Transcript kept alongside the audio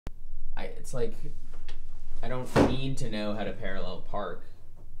it's like, I don't need to know how to parallel park.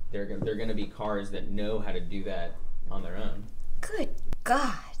 They're gonna be cars that know how to do that on their own. Good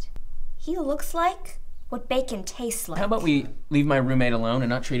God. He looks like what bacon tastes like. How about we leave my roommate alone and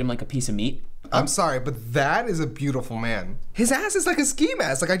not treat him like a piece of meat? I'm sorry, but that is a beautiful man. His ass is like a ski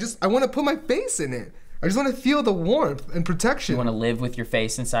mask. Like, I want to put my face in it. I just want to feel the warmth and protection. You want to live with your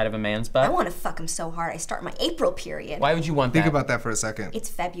face inside of a man's butt? I want to fuck him so hard I start my April period. Why would you want that? Think about that for a second. It's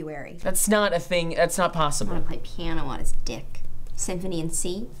February. That's not a thing. That's not possible. I want to play piano on his dick. Symphony in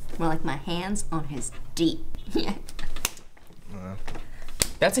C, more like my hands on his D. Yeah.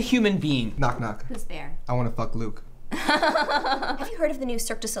 That's a human being. Knock, knock. Who's there? I want to fuck Luke. Have you heard of the new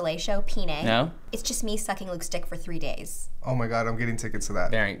Cirque du Soleil show, Pine? No. It's just me sucking Luke's dick for 3 days. Oh my God, I'm getting tickets to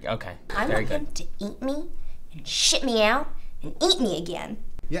that. Okay. I want him to eat me and shit me out and eat me again.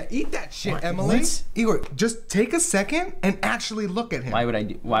 Yeah, eat that shit, What? Emily. What? Igor, just take a second and actually look at him. Why would I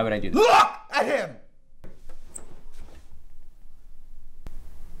do that? Look at him!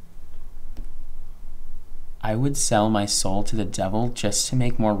 I would sell my soul to the devil just to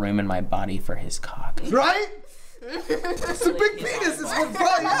make more room in my body for his cock. Right? It's a big penis is what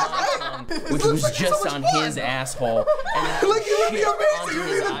Bryan has, right? Which was just on his asshole. And then Like, it would be amazing. onto It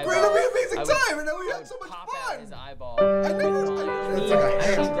his would be eyeball. an amazing I would time, and then we have so much pop out fun. his eyeball. I know. It's like a I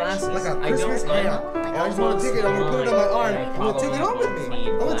ham. need glasses. Like a I Christmas don't- ham. And I just want to take it. I'm going to put it on my arm. I'm going to take it home with me.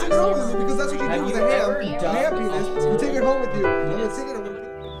 I'm going to take it home with me because that's what you do with a ham penis. You take it home with you. You're going to take it home with you.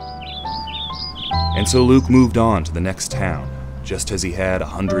 And so Luke moved on to the next town, just as he had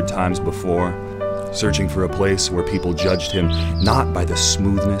 100 times before, searching for a place where people judged him not by the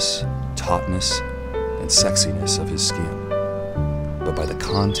smoothness, tautness, and sexiness of his skin, but by the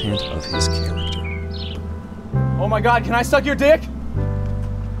content of his character. Oh my God, can I suck your dick?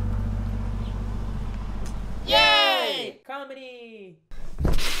 Yay! Comedy!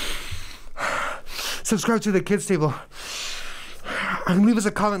 Subscribe to the Kids Table. And leave us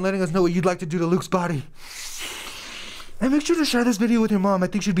a comment letting us know what you'd like to do to Luke's body. And make sure to share this video with your mom. I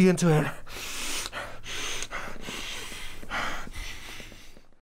think she'd be into it.